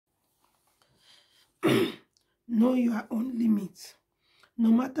Know your own limits.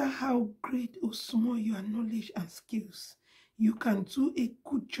 No matter how great or small your knowledge and skills, you can do a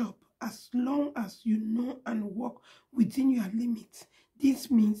good job as long as you know and work within your limits. This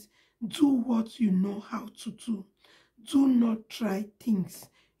means do what you know how to do. Do not try things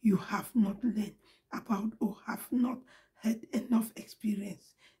you have not learned about or have not had enough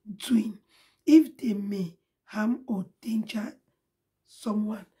experience doing if they may harm or danger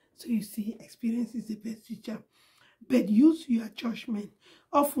someone. So you see, experience is the best teacher. But use your judgment.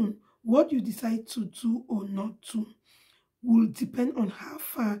 Often, what you decide to do or not do will depend on how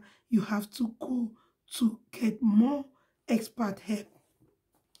far you have to go to get more expert help.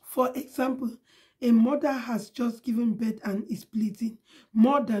 For example, a mother has just given birth and is bleeding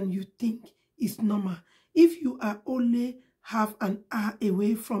more than you think is normal. If you are only half an hour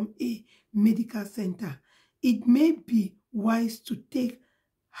away from a medical center, it may be wise to take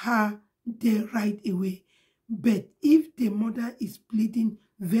her there right away. But if the mother is bleeding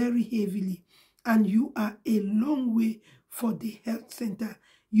very heavily and you are a long way for the health center,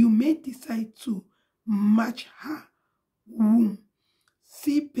 you may decide to match her womb.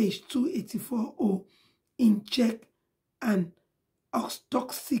 See page 284 or inject an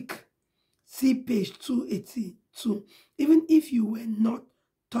toxic. See page 282. Even if you were not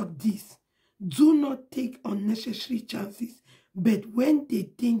taught this, do not take unnecessary chances. But when the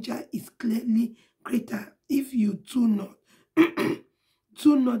danger is clearly greater, if you do not,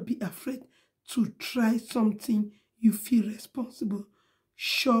 do not be afraid to try something you feel responsible.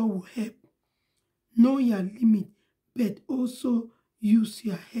 Sure will help. Know your limit, but also use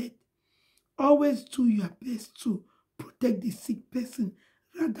your head. Always do your best to protect the sick person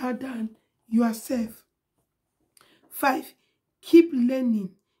rather than yourself. 5. Keep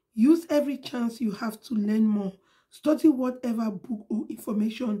learning. Use every chance you have to learn more. Study whatever book or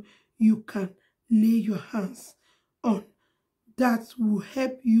information you can lay your hands on. That will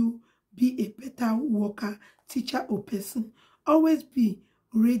help you be a better worker, teacher, or person. Always be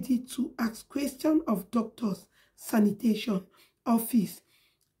ready to ask questions of doctors, sanitation, office,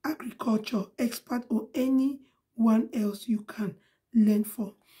 agriculture, expert, or anyone else you can learn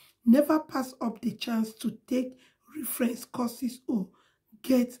from. Never pass up the chance to take reference courses or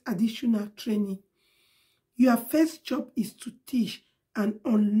get additional training. Your first job is to teach, and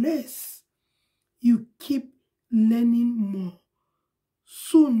unless you keep learning more,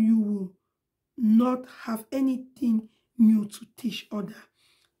 soon you will not have anything new to teach others.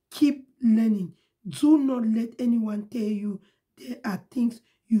 Keep learning. Do not let anyone tell you there are things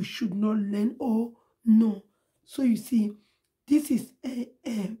you should not learn or know. So you see, this is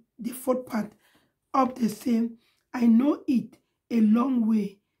the fourth part of the same. I know it a long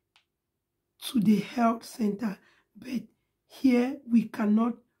way to the health center, but here we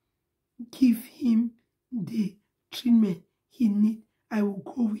cannot give him the treatment he needs. I will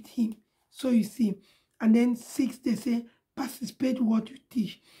go with him. So you see, and then 6, they say, participate what you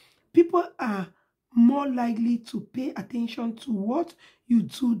teach. People are more likely to pay attention to what you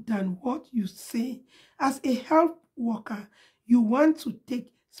do than what you say. As a health worker, you want to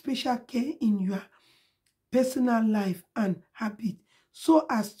take special care in your personal life and habit so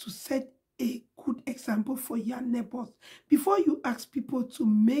as to set a good example for your neighbors. Before you ask people to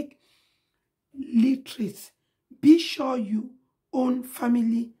make literates, be sure your own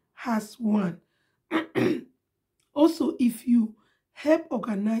family has one. Also, if you help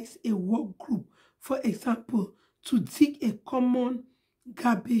organize a work group, for example, to dig a common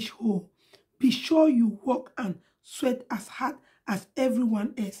garbage hole, be sure you work and sweat as hard as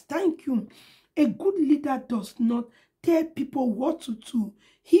everyone else. Thank you. A good leader does not tell people what to do.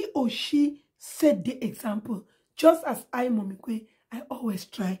 He or she set the example. Just as I, Momikwe, I always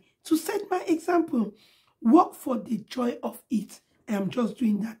try to set my example. Work for the joy of it. I am just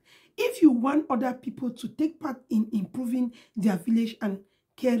doing that. If you want other people to take part in improving their village and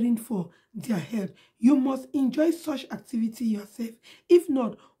caring for their health, you must enjoy such activity yourself. If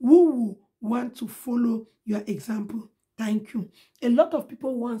not, who will want to follow your example? Thank you. A lot of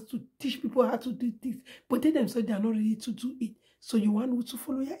people want to teach people how to do this, but they themselves they are not ready to do it. So you want to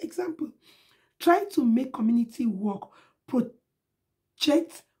follow your example. Try to make community work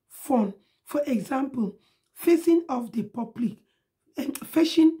project fun. For example, fetching of the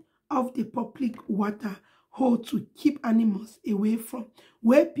public water hole to keep animals away from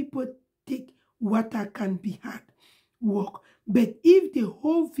where people take water can be hard work. But if the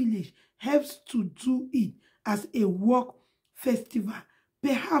whole village helps to do it as a work festival,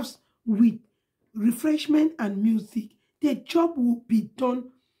 perhaps with refreshment and music, the job will be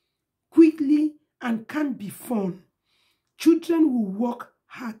done quickly and can be fun. Children will work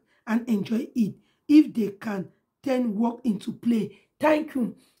hard and enjoy it. if they can turn work into play. Thank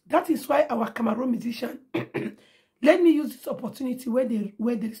you. That is why our Cameroon musician, let me use this opportunity where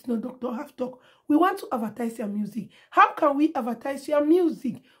there is no doctor have talk. We want to advertise your music. How can we advertise your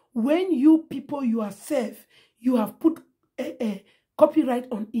music when you people yourself, you have put a copyright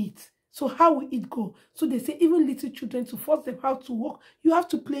on it? So how will it go? So they say even little children, to force them how to work, you have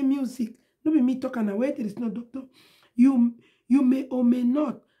to play music. No be me talking away, there is no doctor. You may or may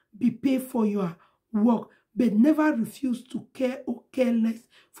not be paid for your work, but never refuse to care or care less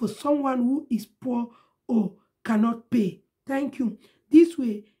for someone who is poor or cannot pay. Thank you. This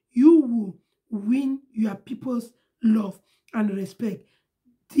way, you will win your people's love and respect.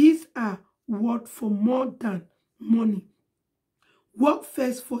 These are words for more than money. Work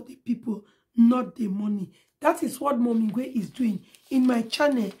first for the people, not the money. That is what Momingwe is doing. In my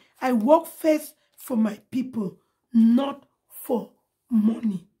channel, I work first for my people, not for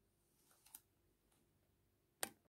money.